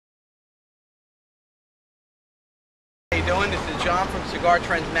doing? This is John from Cigar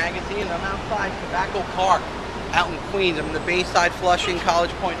Trends Magazine. I'm outside Tobacco Park out in Queens. I'm in the Bayside, Flushing,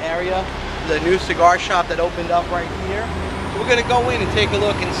 College Point area. The new cigar shop that opened up right here. So we're going to go in and take a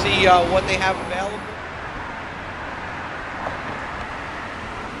look and see what they have available.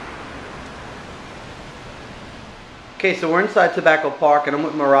 Okay, so we're inside Tobacco Park and I'm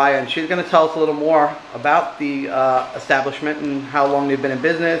with Mariah, and she's going to tell us a little more about the establishment and how long they've been in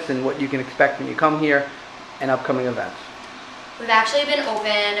business and what you can expect when you come here and upcoming events. We've actually been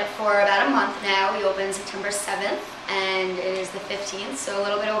open for about a month now. We opened September 7th and it is the 15th, so a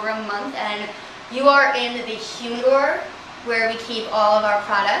little bit over a month. And you are in the humidor where we keep all of our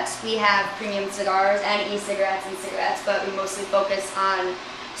products. We have premium cigars and e-cigarettes and cigarettes, but we mostly focus on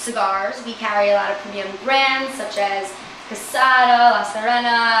cigars. We carry a lot of premium brands such as Casada, La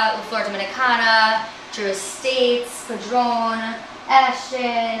Serena, La Flor Dominicana, Drew Estates, Padron,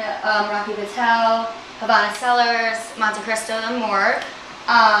 Ashton, Rocky Patel, Havana Cellars, Monte Cristo, and more.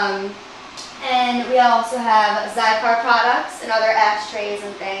 And we also have Cigar products and other ashtrays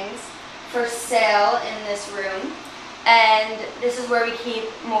and things for sale in this room. And this is where we keep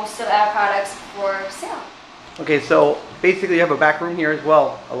most of our products for sale. Okay, so basically you have a back room here as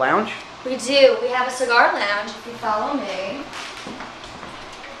well, a lounge? We do. We have a cigar lounge, if you follow me.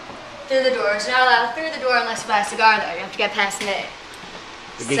 Through the doors. You're not allowed through the door unless you buy a cigar though. You have to get past me.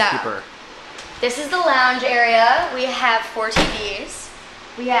 The gatekeeper. This is the lounge area. We have 4 TVs.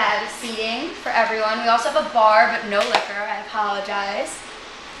 We have seating for everyone. We also have a bar, but no liquor. I apologize.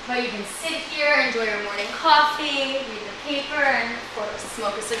 But you can sit here, enjoy your morning coffee, read the paper, and of course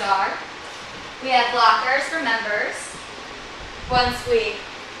smoke a cigar. We have lockers for members. Once we,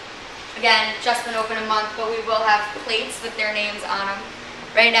 again, just been open a month, but we will have plates with their names on them.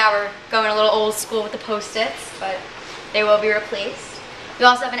 Right now we're going a little old school with the Post-its, but they will be replaced. We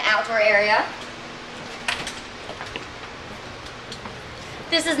also have an outdoor area.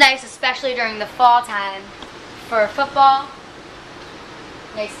 This is nice, especially during the fall time for football.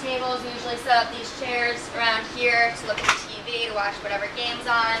 Nice tables. We usually set up these chairs around here to look at the TV, to watch whatever game's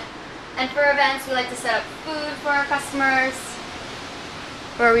on. And for events, we like to set up food for our customers,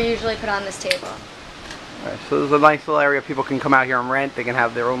 where we usually put on this table. All right, so there's a nice little area people can come out here and rent. They can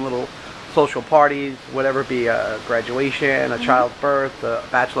have their own little social parties, whatever it be, a graduation, a child's birth, a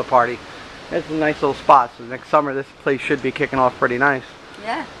bachelor party. It's a nice little spot. So next summer, this place should be kicking off pretty nice.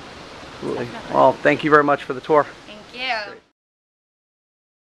 Yeah. Absolutely. Well, thank you very much for the tour. Thank you. Great.